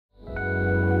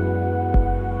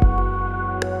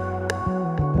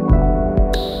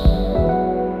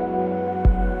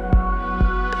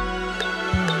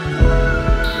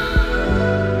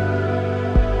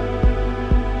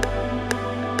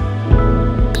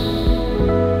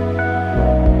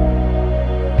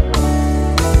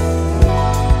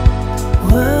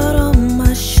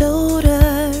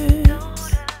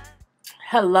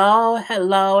Hello,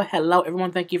 hello, hello,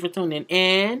 everyone. Thank you for tuning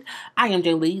in. I am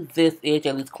Jay Lee. This is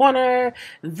Jay Lee's Corner.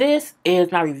 This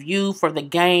is my review for the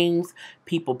games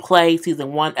People Play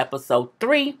Season 1, Episode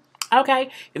 3. Okay,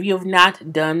 if you have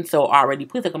not done so already,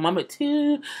 please take a moment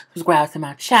to subscribe to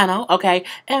my channel, okay?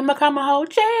 And become a whole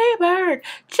Jaybird,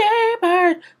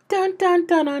 Jaybird, dun dun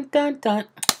dun dun dun dun,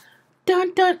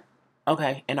 dun dun.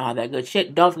 Okay, and all that good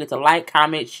shit. Don't forget to like,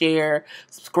 comment, share,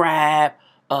 subscribe.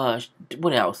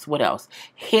 What else? What else?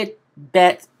 Hit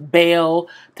that bell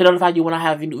to notify you when I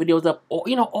have new videos up, or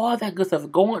all that good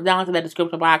stuff. Go on down to that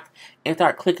description box and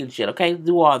start clicking shit. Okay,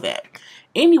 do all that.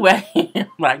 Anyway,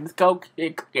 just go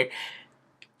click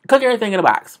everything in the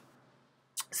box.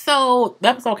 So the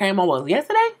episode came on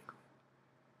yesterday.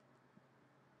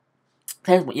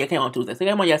 Yeah, it came on Tuesday. So it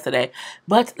came on yesterday.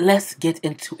 But let's get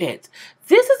into it.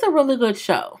 This is a really good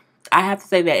show. I have to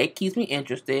say that it keeps me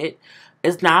interested.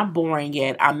 It's not boring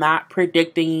yet. I'm not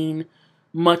predicting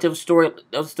much of story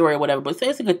or whatever, but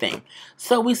it's a good thing.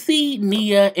 So we see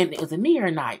Nia, and is it Nia or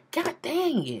Night? God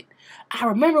dang it. I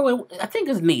remember I think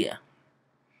it's Nia.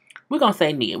 We're going to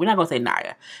say Nia. We're not going to say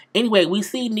Nia. Anyway, we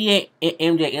see Nia and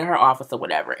MJ in her office or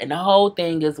whatever. And the whole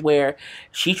thing is where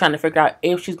she's trying to figure out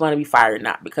if she's going to be fired or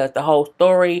not. Because the whole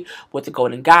story with the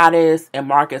Golden Goddess and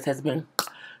Marcus has been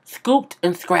scooped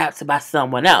and scrapped by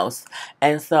someone else.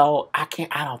 And so I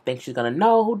don't think she's gonna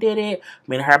know who did it. I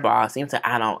mean, her boss seems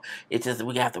to, it's just,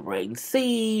 we have to wait and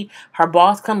see. Her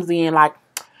boss comes in like,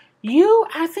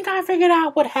 I think I figured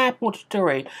out what happened with the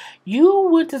story. You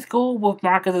went to school with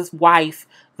Marcus's wife,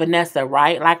 Vanessa,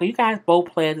 right? Like, you guys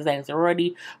both played the same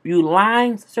sorority. Were you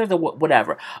lying sisters or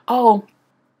whatever? Oh,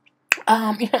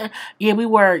 yeah, we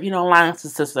were, lying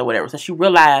sisters or whatever. So she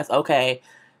realized, okay,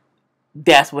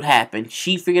 that's what happened.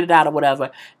 She figured it out or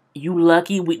whatever. You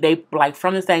lucky they like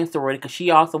from the same sorority, because she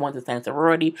also went to the same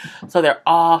sorority. So they're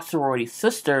all sorority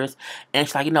sisters. And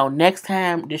she's like, next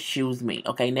time just choose me.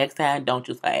 Okay, next time don't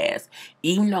choose her ass.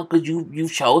 Even though because you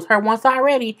chose her once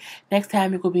already, next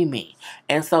time it could be me.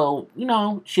 And so,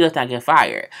 she does not get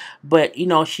fired. But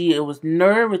she was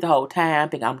nervous the whole time,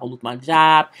 thinking I'm gonna lose my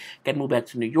job, gotta move back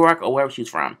to New York or wherever she's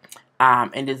from.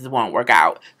 And this won't work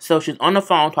out. So she's on the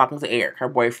phone talking to Eric, her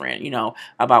boyfriend,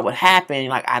 about what happened.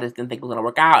 Like, I just didn't think it was going to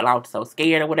work out. And I was so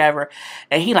scared or whatever.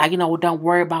 And he like, well, don't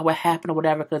worry about what happened or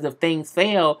whatever. Because if things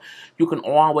fail, you can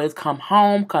always come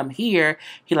home, come here.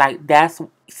 He like, that's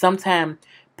sometimes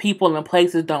people and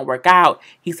places don't work out.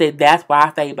 He said, that's why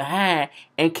I stayed behind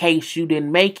in case you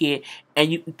didn't make it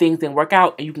and things didn't work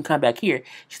out and you can come back here.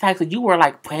 She's like, so you were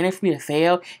like planning for me to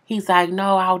fail? He's like,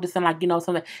 no, I was just like,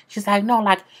 something. She's like, no,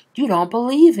 like, you don't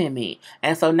believe in me.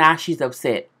 And so now she's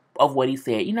upset of what he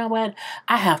said. You know what?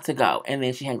 I have to go. And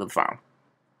then she hangs up the phone.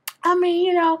 I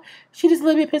mean, she just a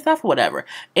little bit pissed off or whatever.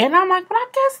 And I'm like, but I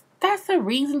guess that's a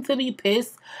reason to be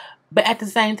pissed. But at the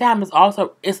same time, it's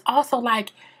also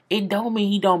like, it don't mean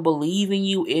he don't believe in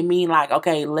you. It mean like,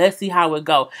 okay, let's see how it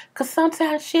go. Because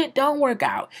sometimes shit don't work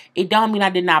out. It don't mean I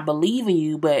did not believe in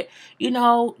you, but,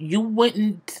 you went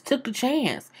and took the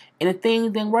chance. And if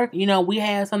things didn't work, we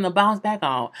had something to bounce back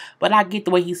on. But I get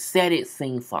the way he said it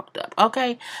seemed fucked up,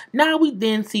 okay? Now we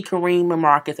then see Kareem and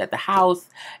Marcus at the house.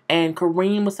 And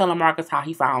Kareem was telling Marcus how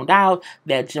he found out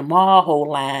that Jamal, whole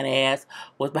lying ass,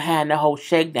 was behind the whole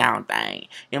shakedown thing. You know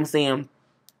what I'm saying?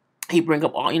 He bring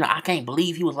up all, I can't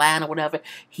believe he was lying or whatever.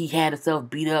 He had himself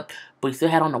beat up, but he still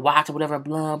had on the watch or whatever,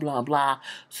 blah, blah, blah.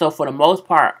 So for the most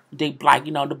part, they like,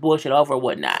 the bullshit over or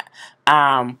whatnot.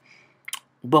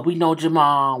 But we know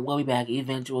Jamal will be back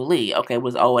eventually. Okay,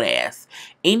 was old ass.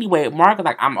 Anyway, Mark is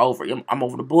like, I'm over it. I'm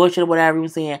over the bullshit or whatever he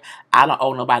was saying. I don't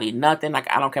owe nobody nothing. Like,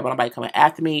 I don't care about nobody coming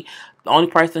after me. The only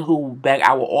person who back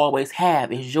I will always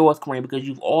have is yours, Kareem, because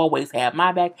you've always had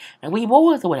my back. And we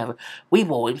boys or whatever. We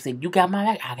boys. We said, you got my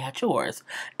back, I got yours.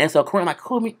 And so Kareem like,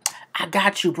 cool me. I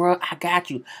got you, bro. I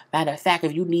got you. Matter of fact,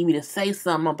 if you need me to say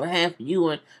something on behalf of you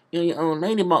and your own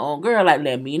lady, my own girl, like,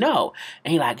 let me know.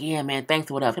 And he like, yeah, man, thanks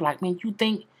or whatever. He like, man, you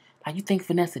think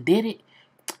Vanessa did it?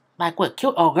 Like, what,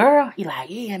 killed a girl? He like,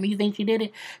 yeah, I mean, you think she did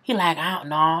it? He like, I don't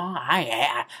know.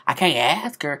 I can't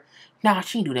ask her. Nah,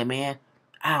 she do that, man.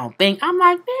 I don't think. I'm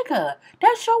like, nigga,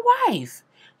 that's your wife.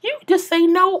 You just say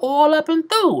no all up and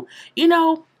through.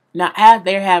 Now, as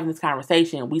they're having this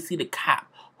conversation, we see the cop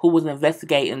who was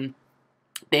investigating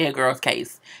their girl's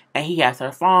case. And he has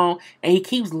her phone, and he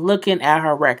keeps looking at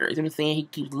her records. You know what I'm saying? He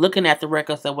keeps looking at the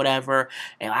records or whatever,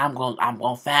 and I'm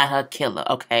gonna find her killer,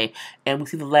 okay? And we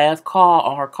see the last call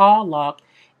on her call log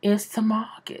is to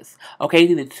Marcus. Okay,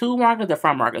 it's either to Marcus or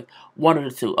from Marcus. One of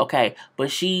the two. Okay,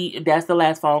 but that's the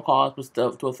last phone call was to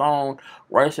a phone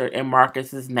registered in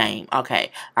Marcus's name.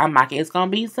 Okay, I'm like, it's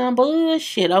gonna be some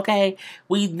bullshit. Okay,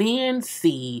 we then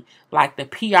see like the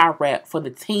PR rep for the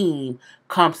team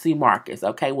come see Marcus.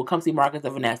 Okay, we'll come see Marcus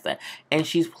and Vanessa, and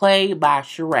she's played by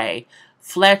Sheree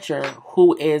Fletcher,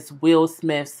 who is Will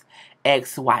Smith's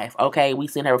ex-wife. Okay, we've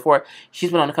seen her before.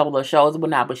 She's been on a couple of shows,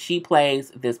 but she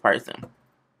plays this person.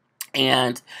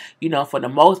 And, for the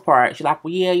most part, she's like,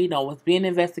 well, yeah, it's being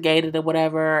investigated or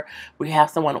whatever. We have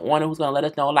someone on it who's going to let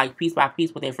us know, like, piece by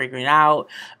piece what they're figuring out.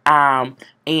 And,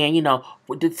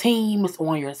 the team is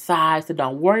on your side, so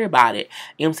don't worry about it.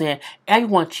 You know what I'm saying?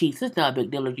 Everyone cheats. It's not a big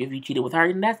deal if you cheated with her.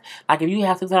 And that's, like, if you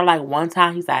have sex with her, like, one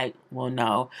time, he's like, well,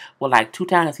 no. Well, like, 2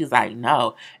 times, he's like,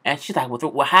 no. And she's like,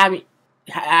 well, how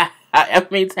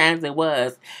many times it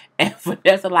was. And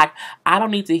Vanessa, like, I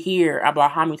don't need to hear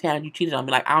about how many times you cheated on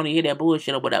me. Like, I don't need to hear that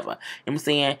bullshit or whatever. You know what I'm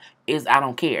saying? I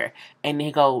don't care. And then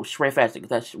he goes straight faster because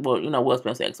that's, Will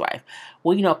Smith's ex-wife.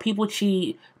 Well, people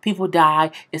cheat, people die.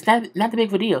 It's not the big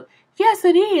of a deal. Yes,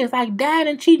 it is. Like, dying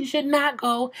and cheating should not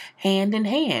go hand in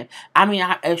hand. I mean,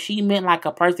 if she meant like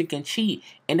a person can cheat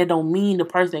and that don't mean the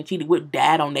person that cheated with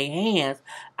died on their hands,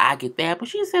 I get that. But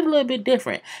she said a little bit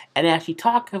different. And as she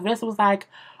talked, Vanessa was like,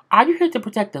 are you here to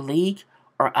protect the league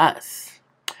or us?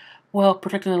 Well,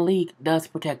 protecting the league does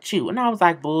protect you. And I was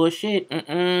like, bullshit.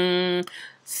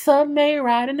 Submarine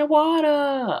ride in the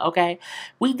water. Okay.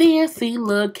 We then see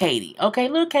little Katie. Okay.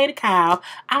 Little Katie Kyle.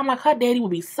 I'm like, her daddy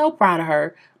would be so proud of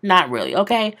her. Not really.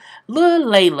 Okay. Little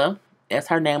Layla. That's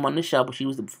her name on the show, but she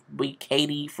was the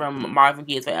Katie from Marvin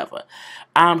Gaye Forever.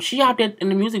 She out there in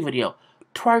the music video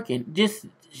twerking, just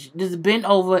bent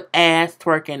over ass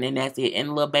twerking, and that's it, in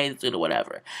a little bathing suit or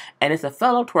whatever. And it's a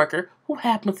fellow twerker who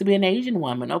happens to be an Asian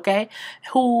woman, okay?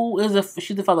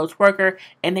 She's a fellow twerker,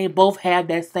 and they both have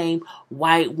that same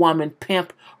white woman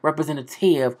pimp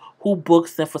representative who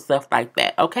books them for stuff like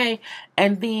that, okay?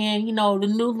 And then, the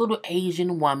new little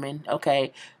Asian woman,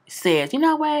 okay, says, you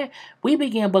know what, we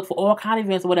begin book for all kind of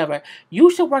events or whatever.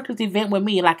 You should work this event with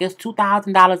me, like it's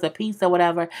 $2,000 a piece or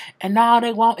whatever, and all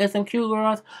they want is some cute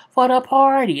girls for the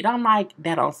party. And I'm like,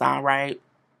 that don't sound right.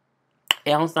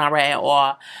 It don't sound right at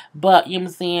all. But, you know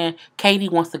what I'm saying, Katie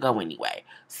wants to go anyway.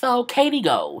 So Katie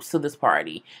goes to this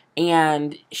party,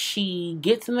 and she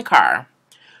gets in the car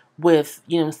with,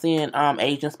 Agent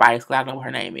Spice, because I know what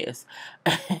her name is.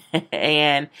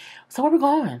 And so where we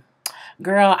going?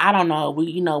 Girl, I don't know.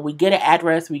 We get an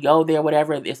address, we go there,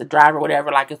 whatever. It's a driver,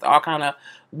 whatever. Like, it's all kind of,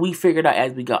 we figured out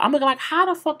as we go. I'm looking like, how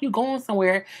the fuck you going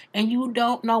somewhere and you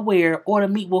don't know where or to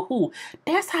meet with who?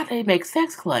 That's how they make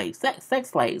sex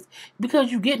slaves.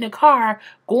 Because you get in a car,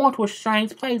 going to a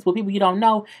strange place with people you don't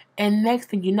know, and next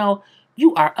thing you know,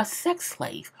 you are a sex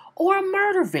slave or a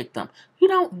murder victim. You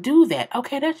don't do that.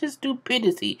 Okay, that's just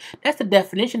stupidity. That's the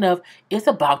definition of it's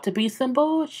about to be some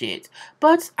bullshit.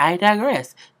 But I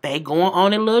digress. They going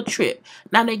on a little trip.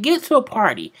 Now they get to a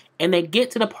party, and they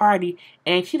get to the party,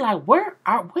 and she's like, what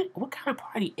kind of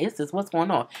party is this? What's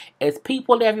going on? It's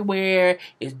people everywhere.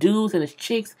 It's dudes and it's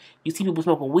chicks. You see people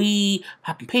smoking weed,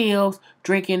 popping pills,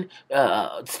 drinking,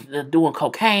 doing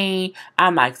cocaine.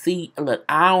 I'm like, see, look,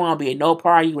 I don't want to be at no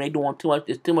party when they doing too much.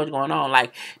 There's too much going on.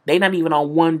 Like, they not even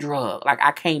on one drug. Like,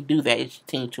 I can't do that. It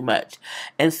seems too much.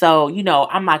 And so,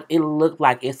 I'm like, it looked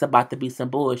like it's about to be some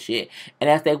bullshit. And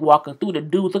as they walking through, the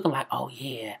dudes looking like, oh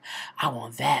yeah, I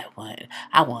want that one.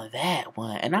 I want that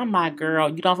one. And I'm like, girl,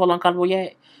 you don't feel uncomfortable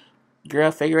yet?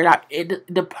 Girl, figure it out.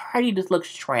 The party just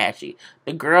looks trashy.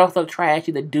 The girls look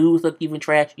trashy. The dudes look even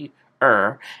trashier.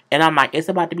 And I'm like, it's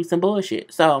about to be some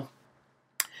bullshit. So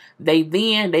they've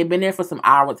been there for some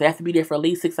hours. They have to be there for at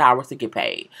least 6 hours to get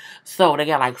paid. So they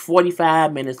got like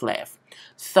 45 minutes left.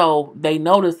 So they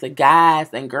notice the guys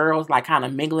and girls like kind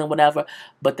of mingling, whatever,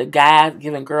 but the guys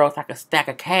giving girls like a stack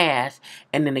of cash,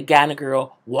 and then the guy and the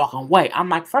girl walking away. I'm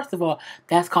like, first of all,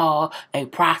 that's called a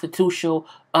prostitutional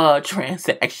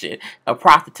transaction. A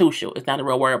prostitution. It's not a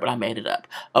real word, but I made it up.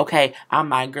 Okay, I'm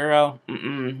like, girl,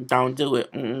 don't do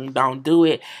it. Don't do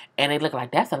it. And they look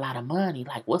like, that's a lot of money.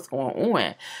 Like, what's going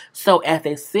on? So as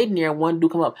they sitting there, one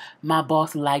dude come up, my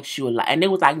boss likes you a lot. And it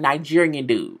was like Nigerian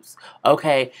dudes.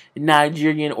 Okay,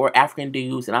 Nigerian or African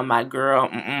dudes. And I'm like, girl,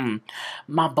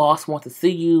 my boss wants to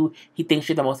see you. He thinks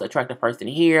you're the most attractive person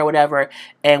here or whatever.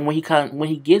 And when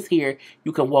he gets here,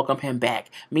 you can welcome him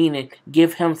back. Meaning,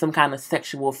 give him some kind of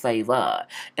sexual favor.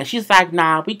 And she's like,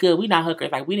 nah, we good. We not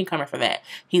hookers. Like, we didn't come here for that.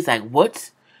 He's like, what?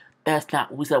 That's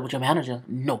not what we said with your manager.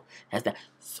 No, that's not.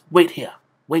 Wait here.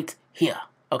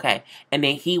 Okay. And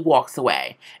then he walks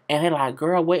away. And they're like,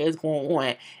 girl, what is going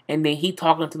on? And then he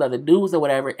talking to the other dudes or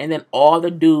whatever. And then all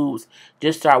the dudes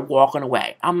just start walking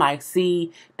away. I'm like,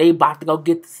 see, they about to go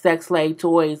get the sex slave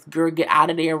toys. Girl, get out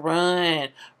of there. Run.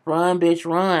 Run, bitch,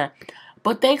 run.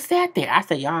 But they sat there. I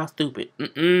said, y'all stupid.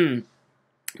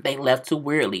 They left too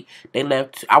weirdly. They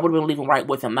left. I would have been leaving right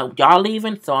with them. Like, y'all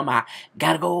leaving? So I'm like,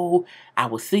 gotta go. I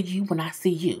will see you when I see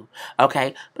you.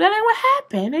 Okay? But that ain't what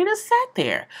happened. They just sat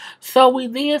there. So we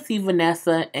then see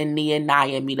Vanessa and Nia and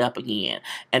Naya meet up again.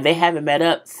 And they haven't met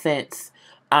up since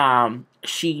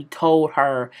she told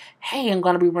her, hey, I'm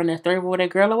going to be running a story with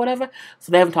that girl or whatever.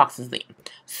 So they haven't talked since then.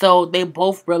 So they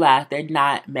both realize they're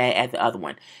not mad at the other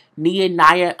one. Nia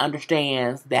Naya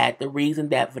understands that the reason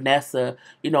that Vanessa,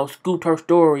 scooped her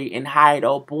story and hired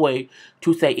old boy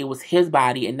to say it was his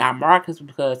body and not Marcus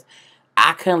because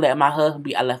I couldn't let my husband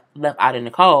be left out in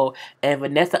the cold. And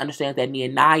Vanessa understands that Nia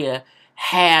Naya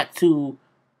had to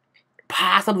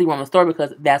possibly run the story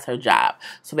because that's her job.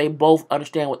 So they both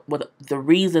understand what the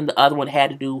reason the other one had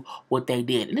to do what they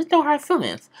did. And it's no hard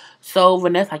feelings. So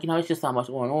Vanessa, like, it's just so much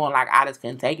going on. Like, I just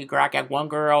couldn't take it, girl. I got one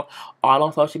girl all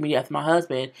on social media after my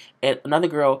husband and another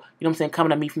girl, coming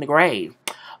to me from the grave.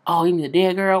 Oh, you mean the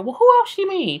dead girl? Well, who else she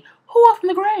mean? Who else from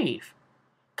the grave?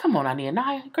 Come on, Nia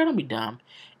Naya. Girl, don't be dumb.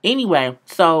 Anyway,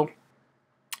 so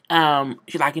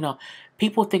she's like,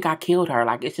 people think I killed her.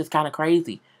 Like, it's just kind of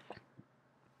crazy.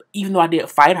 Even though I did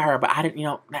fight her, but I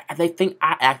didn't, they think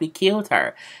I actually killed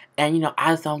her. And,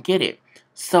 I just don't get it.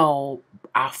 So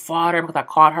I fought her because I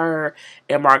caught her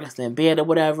and Marcus in bed or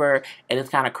whatever. And it's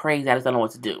kind of crazy. I just don't know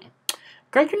what to do.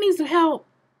 Girl, you need some help.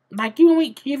 Like,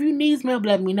 if you need some help,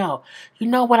 let me know. You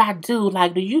know what I do?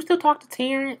 Like, do you still talk to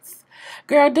Terrence?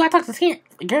 Girl, do I talk to Terrence?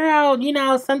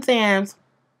 Girl, sometimes.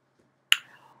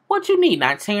 What you need?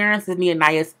 Now, Terrence is Nia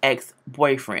Naya's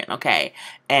ex-boyfriend, okay?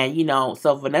 And,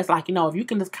 so Vanessa, like, if you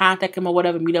can just contact him or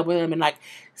whatever, meet up with him and, like,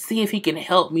 see if he can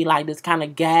help me, like, just kind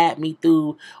of guide me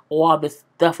through all this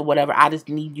stuff or whatever. I just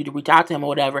need you to reach out to him or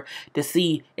whatever to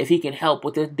see if he can help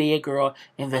with this dead girl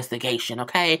investigation,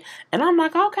 okay? And I'm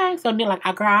like, okay. So then, like,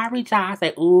 I reach out. I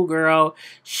say, ooh, girl,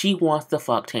 she wants to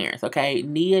fuck Terrence, okay?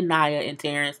 Nia Naya and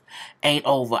Terrence ain't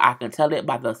over. I can tell it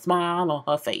by the smile on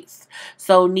her face.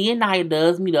 So Nia Naya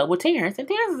does meet up with Terrence. And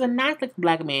Terrence is a nice looking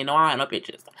black man. No, I have no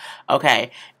pictures.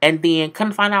 Okay. And then come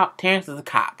to find out Terrence is a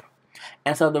cop.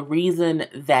 And so the reason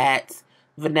that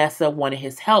Vanessa wanted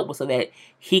his help was so that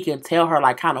he can tell her,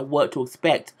 like, kind of what to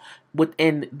expect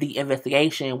within the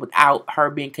investigation without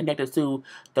her being connected to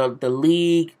the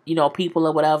league, people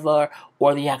or whatever,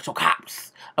 or the actual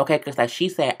cops. Okay, because like she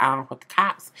said, I don't trust the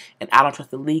cops, and I don't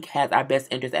trust the league has our best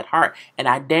interest at heart. And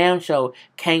I damn sure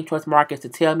can't trust Marcus to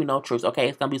tell me no truth. Okay,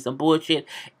 it's going to be some bullshit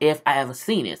if I ever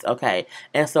seen this. Okay,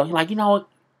 and so he's like,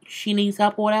 she needs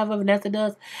help or whatever, Vanessa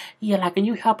does. Yeah, like, can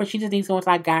you help her? She just needs someone to,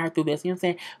 like, guide her through this. You know what I'm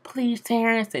saying? Please,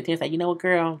 Terrence. And Terrence like, you know what,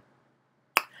 girl?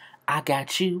 I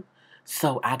got you,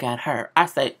 so I got her. I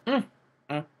say,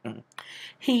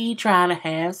 He trying to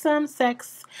have some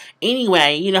sex.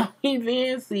 Anyway, he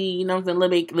then see,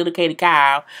 little Katie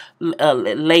Kyle,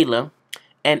 Layla,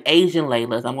 and Asian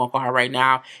Layla, as I'm going to call her right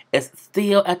now, is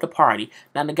still at the party.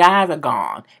 Now, the guys are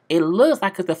gone. It looks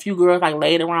like it's a few girls, like,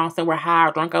 laid around somewhere high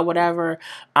or drunk or whatever.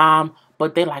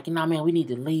 But they're like, man, we need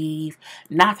to leave.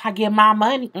 Not to get my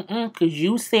money. Because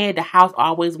you said the house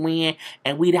always win,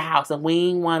 and we the house, and we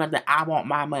ain't one of the, I want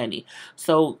my money.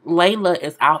 So, Layla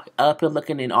is up here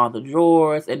looking in all the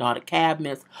drawers and all the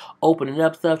cabinets, opening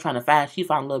up stuff, trying to find, she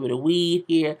found a little bit of weed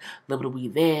here, a little bit of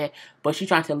weed there. But she's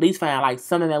trying to at least find, like,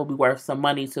 something that would be worth some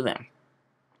money to them.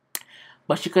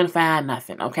 But she couldn't find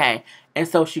nothing, okay? And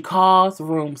so she calls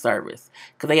room service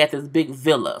because they had this big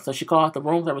villa. So she calls the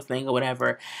room service thing or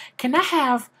whatever. Can I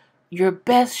have your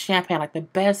best champagne, like the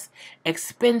best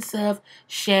expensive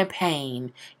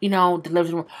champagne, delivered to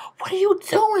the room? What are you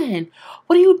doing?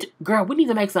 Girl, we need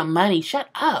to make some money. Shut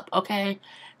up, okay?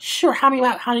 Sure, how many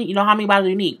bottles do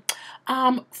you need?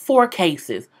 4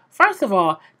 cases. First of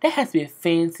all, that has to be a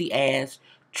fancy ass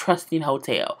trusting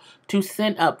hotel to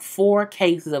send up 4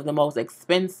 cases of the most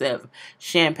expensive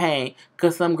champagne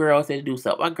because some girls said to do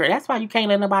so. Well, girl, that's why you can't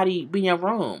let nobody be in your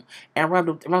room and run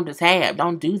the tab.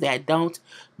 Don't do that. Don't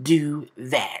do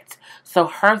that. So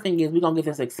her thing is, we're going to get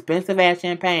this expensive ass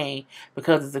champagne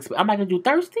because it's expensive. I'm not going to do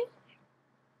thirsty.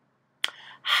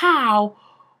 How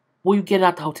will you get it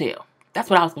out the hotel? That's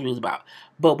what I was confused about.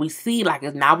 But we see, like,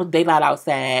 it's now daylight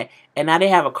outside, and now they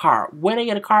have a car. Where they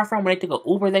get a car from? When they took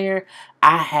an Uber there?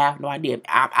 I have no idea.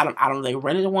 I don't know. They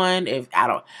rented one. I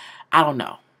don't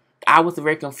know. I was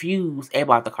very confused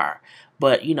about the car.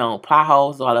 But, you know, plot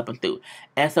holes all up and through.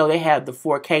 And so they have the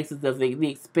 4 cases of the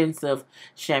expensive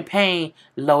champagne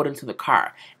loaded into the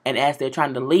car. And as they're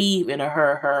trying to leave in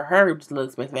her just a little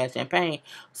expensive ass champagne,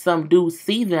 some dudes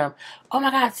see them. Oh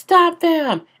my God, stop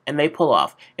them! And they pull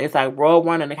off. It's like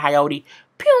Roadrunner and the Coyote.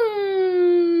 Pew!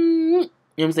 You know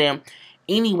what I'm saying?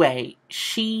 Anyway,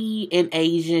 she and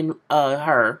Asian,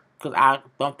 her, because I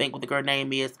don't think what the girl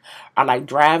name is, are like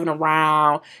driving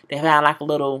around. They found like a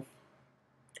little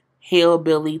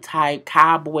hillbilly type,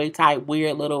 cowboy type,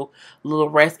 weird little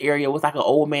rest area with like an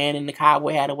old man in the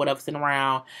cowboy hat or whatever sitting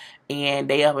around. And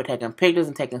they up taking pictures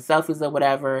and taking selfies or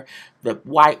whatever. The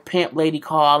white pimp lady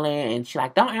calling, and she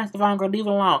like, don't answer the phone, girl, leave it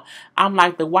alone. I'm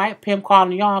like, the white pimp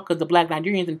calling y'all because the black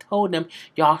Nigerians and told them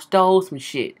y'all stole some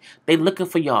shit. They looking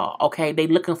for y'all, okay? They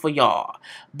looking for y'all.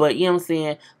 But you know what I'm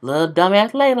saying? Little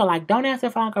dumbass lady like, don't answer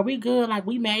the phone, girl, we good, like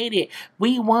we made it.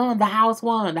 We won, the house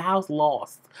won, the house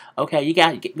lost. Okay, you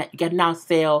got to now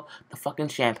sell the fucking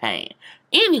champagne.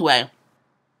 Anyway,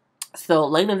 so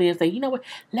later they say, you know what,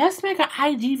 let's make an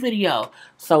IG video.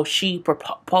 So she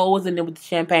proposing it with the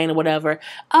champagne or whatever.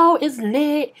 Oh, it's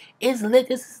lit, this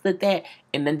is that.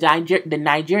 And the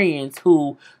Nigerians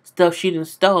who stuff she done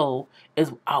stole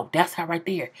is, oh, that's her right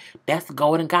there. That's the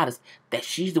golden goddess. That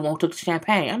she's the one who took the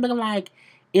champagne. I'm looking like,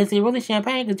 is it really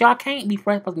champagne? Because y'all can't be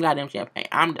friends with some goddamn champagne.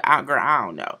 Girl, I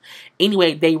don't know.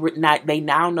 Anyway, they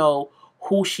now know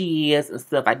who she is and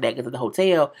stuff like that. Because at the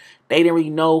hotel, they didn't really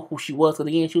know who she was. So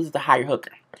again, she was just a hired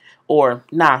hooker or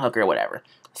non-hooker or whatever.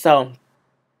 So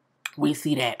we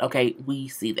see that, okay? We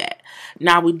see that.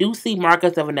 Now, we do see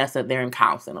Marcus and Vanessa, they're in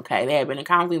counseling, okay? They had been in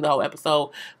counseling the whole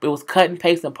episode, but it was cut and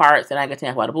paste in parts, and I can tell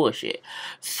you about the bullshit.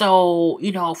 So,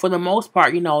 you know, for the most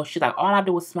part, you know, she's like, all I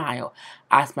do is smile.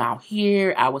 I smile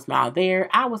here, I would smile there,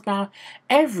 I would smile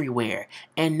everywhere.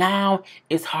 And now,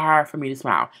 it's hard for me to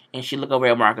smile. And she look over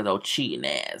at Marcus, oh, cheating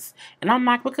ass. And I'm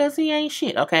like, because he ain't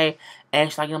shit, okay? And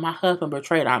she's like, you know, my husband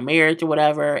betrayed our marriage or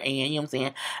whatever, and, you know what I'm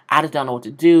saying, I just don't know what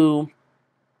to do.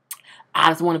 I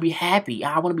just want to be happy.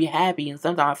 I want to be happy. And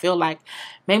sometimes I feel like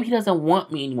maybe he doesn't want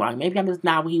me anymore. Like maybe I'm just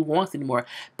not what he wants anymore.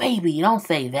 Baby, don't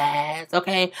say that,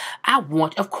 okay?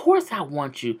 Of course I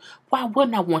want you. Why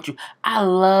wouldn't I want you? I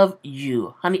love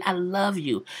you. Honey, I love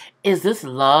you. Is this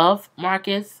love,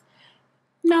 Marcus?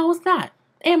 No, it's not.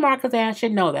 And Marcus ass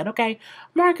should know that, okay?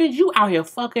 Marcus, you out here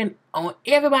fucking on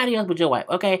everybody else but your wife,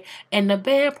 okay? And the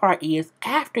bad part is,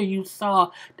 after you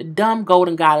saw the dumb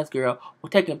golden goddess girl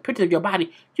was taking pictures of your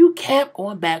body, you kept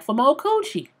going back for more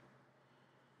coochie.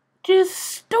 Just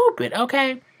stupid,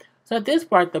 okay? So at this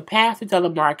part, the pastor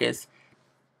telling Marcus,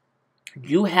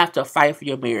 you have to fight for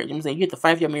your marriage. You know what I'm saying? You have to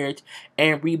fight for your marriage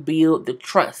and rebuild the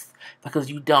trust. Because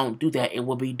you don't do that, it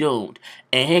will be doomed.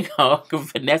 And he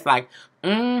goes, Vanessa like,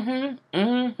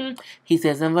 He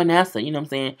says, and Vanessa, you know what I'm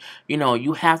saying? You know,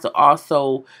 you have to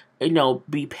also, you know,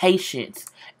 be patient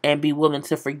and be willing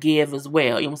to forgive as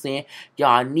well. You know what I'm saying?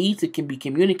 Y'all need to be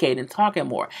communicating and talking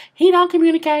more. He don't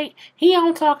communicate. He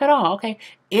don't talk at all, okay?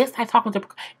 It's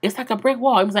like a brick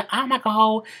wall. He was like, I'm like a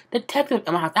whole detective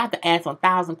in my house. I have to ask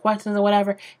 1,000 questions or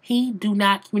whatever. He do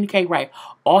not communicate right.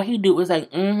 All he do is like,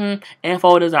 and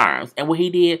fold his arms. And what he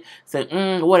did, said,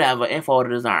 whatever, and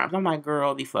folded his arms. I'm like,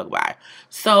 girl, the fuck bye.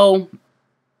 So,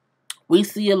 we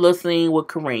see a little scene with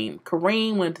Kareem.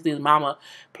 Kareem went to see his mama,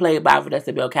 played by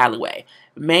Vanessa Bell Calloway.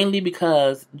 Mainly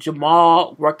because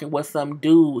Jamal working with some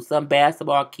dude, some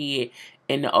basketball kid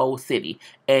in the old city.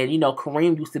 And, you know,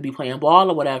 Kareem used to be playing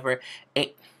ball or whatever.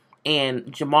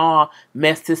 And Jamal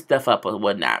messed his stuff up or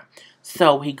whatnot.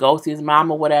 So he goes to his mom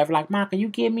or whatever, like, Mom, can you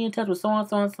get me in touch with so and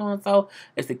so and so and so?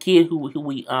 It's the kid who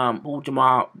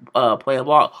Jamal playing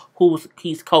ball,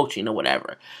 he's coaching or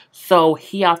whatever. So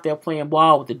he out there playing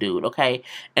ball with the dude, okay?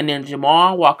 And then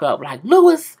Jamal walk up like,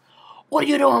 Lewis, what are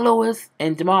you doing, Lewis?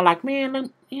 And Jamal like,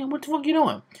 man, what the fuck you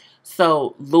doing?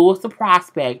 So Lewis, the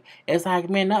prospect, is like,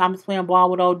 man, no, I'm just playing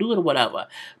ball with old dude or whatever.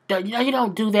 You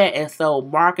don't do that. And so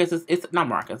Marcus it's not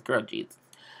Marcus, girl, Jesus.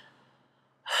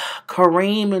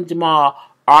 Kareem and Jamal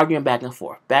arguing back and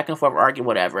forth, arguing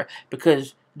whatever,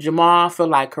 because Jamal feel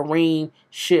like Kareem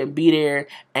shouldn't be there,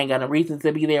 ain't got no reason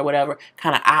to be there, whatever.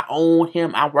 Kind of, I own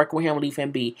him, I work with him, leave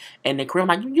him be. And then Kareem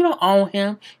like, you don't own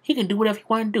him, he can do whatever he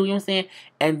want to do, you know what I'm saying?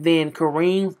 And then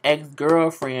Kareem's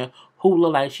ex-girlfriend, who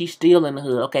look like she's still in the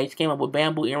hood, okay, she came up with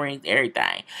bamboo earrings,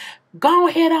 everything. Go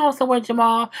ahead on somewhere,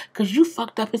 Jamal, because you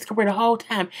fucked up his career the whole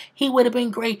time. He would have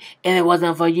been great, and it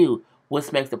wasn't for you.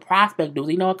 Which makes the prospect do,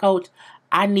 you know what, Coach?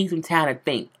 I need some time to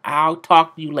think. I'll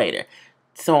talk to you later.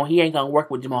 So he ain't going to work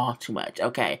with Jamal too much,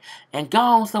 okay? And go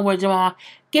on somewhere, Jamal.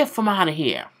 Get from out of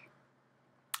here.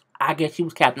 I guess she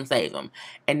was Captain Save him.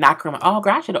 And not Kareem. Oh,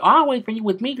 girl, I should have always been you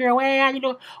with me, girl. Hey, how you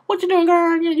doing? What you doing,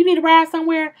 girl? You need to ride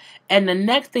somewhere? And the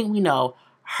next thing we know,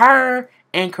 her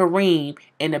and Kareem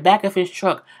in the back of his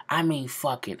truck, I mean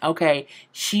fucking, okay?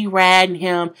 She riding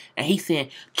him, and he saying,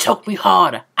 choke me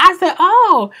harder. I said,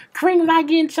 oh, Kareem's not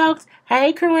getting choked.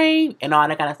 Hey, Kareem. And all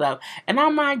that kind of stuff. And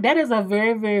I'm like, that is a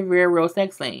very, very, very real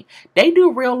sex scene. They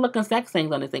do real looking sex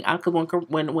scenes on this thing. Because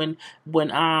when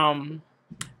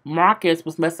Marcus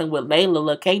was messing with Layla,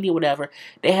 little Katie, or whatever,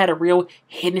 they had a real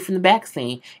hidden from the back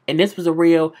scene. And this was a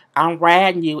real, I'm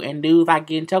riding you, and dudes like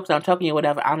getting choked, I'm choking you,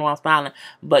 whatever. I don't know, I'm smiling.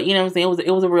 But you know what I'm saying?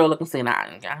 It was a real looking scene.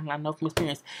 I know from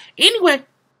experience. Anyway,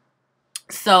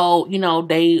 so, you know,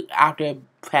 they out there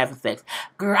having sex.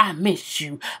 Girl, I miss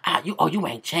you. You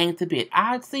ain't changed a bit.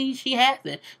 I see she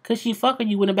hasn't. Because she fucking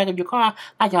you in the back of your car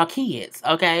like y'all kids,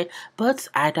 okay? But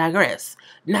I digress.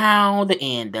 Now, the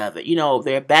end of it. You know,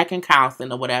 they're back in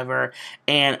counseling or whatever.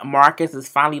 And Marcus is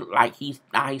finally, like, he's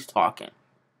talking.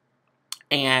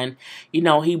 And, you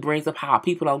know, he brings up how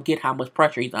people don't get how much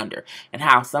pressure he's under. And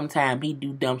how sometimes he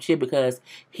do dumb shit because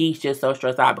he's just so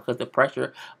stressed out because the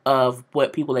pressure of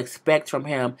what people expect from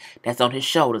him that's on his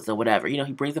shoulders or whatever. You know,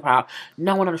 he brings up how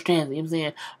no one understands. You know what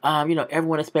I'm saying? You know,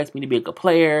 everyone expects me to be a good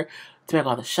player, to make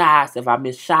all the shots. If I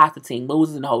miss shots, the team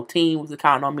loses and the whole team was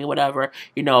counting on me, whatever.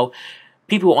 You know,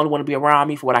 people only want to be around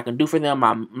me for what I can do for them.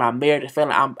 My marriage is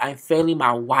failing. I'm failing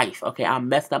my wife. Okay, I'm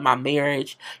messed up my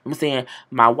marriage. You know what I'm saying?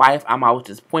 My wife, I'm always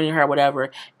disappointing her, whatever.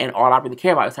 And all I really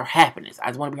care about is her happiness. I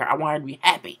just want to be her. I want her to be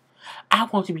happy. I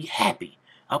want to be happy.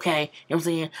 Okay, you know what I'm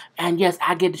saying? And yes,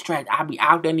 I get distracted. I be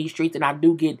out there in these streets and I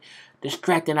do get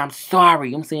distracted. I'm sorry.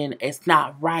 You know what I'm saying? It's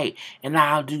not right. And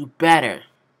I'll do better.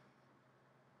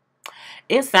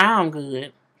 It sounds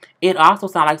good. It also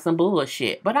sounds like some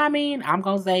bullshit. But I mean, I'm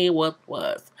going to say what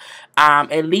was.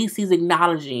 At least he's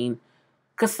acknowledging.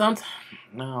 Because sometimes,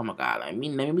 oh my God, let me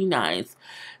be nice.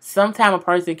 Sometimes a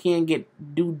person can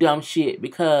do dumb shit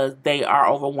because they are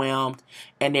overwhelmed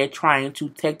and they're trying to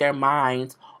take their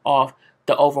minds off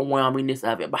the overwhelmingness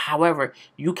of it. But however,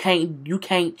 you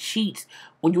can't cheat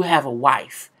when you have a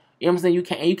wife. You know what I'm saying?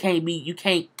 You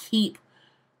can't keep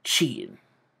cheating.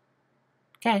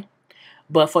 Okay?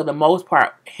 But for the most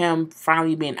part, him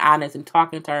finally being honest and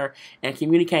talking to her and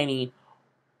communicating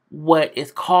what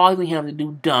is causing him to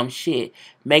do dumb shit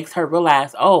makes her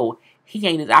realize, oh, he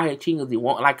ain't just out here cheating because he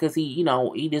want, like, because he, you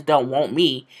know, he just don't want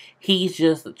me. He's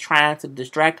just trying to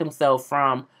distract himself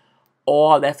from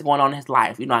all that's going on in his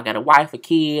life. You know, I got a wife, a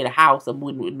kid, a house, a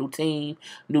new team,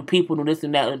 new people, new this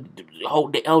and that, whole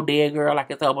dead girl, like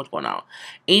it's so much going on.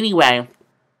 Anyway,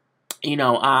 you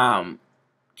know,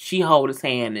 she hold his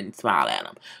hand and smile at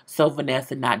him. So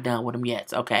Vanessa not done with him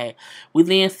yet, okay? We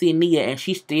then see Nia, and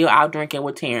she's still out drinking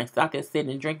with Terrence. Out there sitting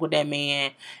and drink with that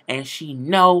man. And she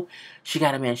know she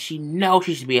got a man. She know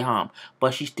she should be at home.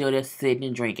 But she's still there sitting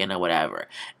and drinking or whatever.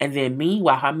 And then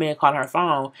meanwhile, her man called her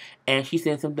phone. And she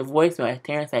sends him the voicemail. And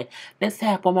Terrence say, let's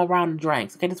have one more round of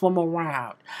drinks. Okay, just one more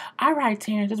round. All right,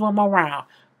 Terrence, just one more round.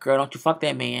 Girl, don't you fuck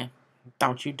that man.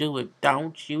 Don't you do it.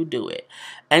 Don't you do it.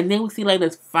 And then we see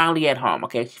Layla's finally at home.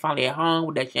 Okay, she's finally at home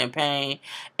with that champagne.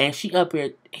 And she up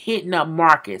here hitting up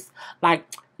Marcus. Like,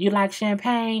 you like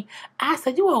champagne? I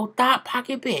said, you old thought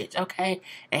pocket bitch, okay?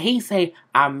 And he say,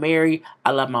 I'm married.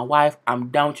 I love my wife.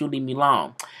 Don't you leave me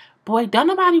alone. Boy, don't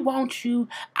nobody want you.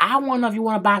 I want to know if you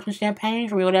want to buy some champagne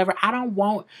for me or whatever. I don't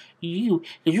want you.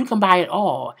 Because you can buy it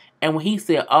all. And when he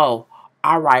said, oh,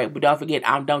 all right, but don't forget,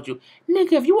 don't you.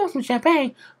 Nigga, if you want some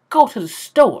champagne, go to the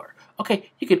store.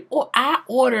 Okay, you can. I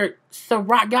ordered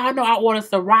Ciroc. Y'all know I ordered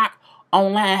Ciroc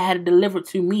online. I had it delivered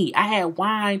to me. I had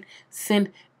wine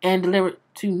sent and delivered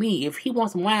to me. If he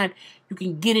wants some wine, you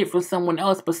can get it from someone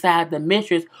else besides the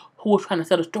mistress who was trying to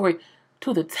sell the story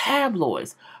to the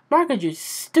tabloids. Marcus, you're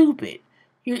stupid.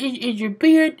 Is the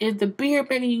beard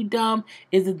making you dumb?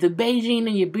 Is it the Beijing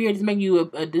in your beard is making you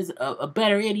a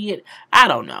better idiot? I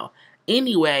don't know.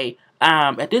 Anyway,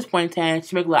 at this point in time,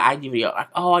 she make a little IG video. Like,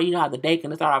 oh, you know how the day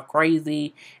can start off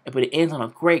crazy, but it ends on a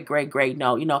great, great, great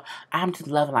note. You know, I'm just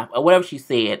loving life. Or whatever she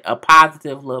said. A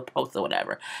positive little post or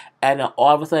whatever. And then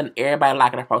all of a sudden, everybody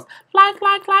liking her post. Like.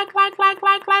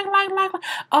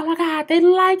 Oh my God, they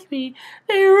like me.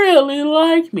 They really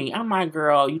like me. I'm like,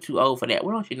 girl, you too old for that.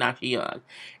 Why don't you not? You young.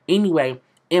 Anyway,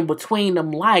 in between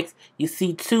them likes, you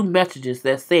see two messages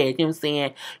that said, you know what I'm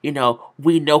saying, you know,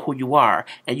 we know who you are,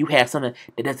 and you have something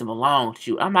that doesn't belong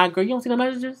to you. I'm like, girl, you don't see the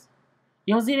messages?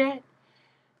 You don't see that?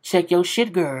 Check your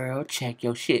shit, girl. Check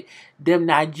your shit. Them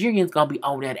Nigerians gonna be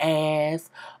on that ass.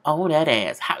 On that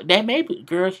ass. That may be,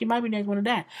 girl, she might be next one to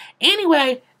die.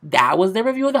 Anyway, that was the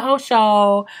review of the whole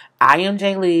show. I am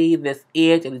Jay Lee. This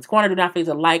is Jay Lee's Corner. Do not forget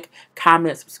to like,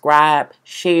 comment, subscribe,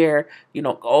 share,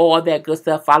 all that good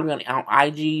stuff. Follow me on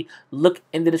IG. Look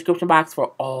in the description box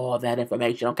for all that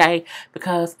information, okay?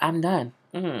 Because I'm done.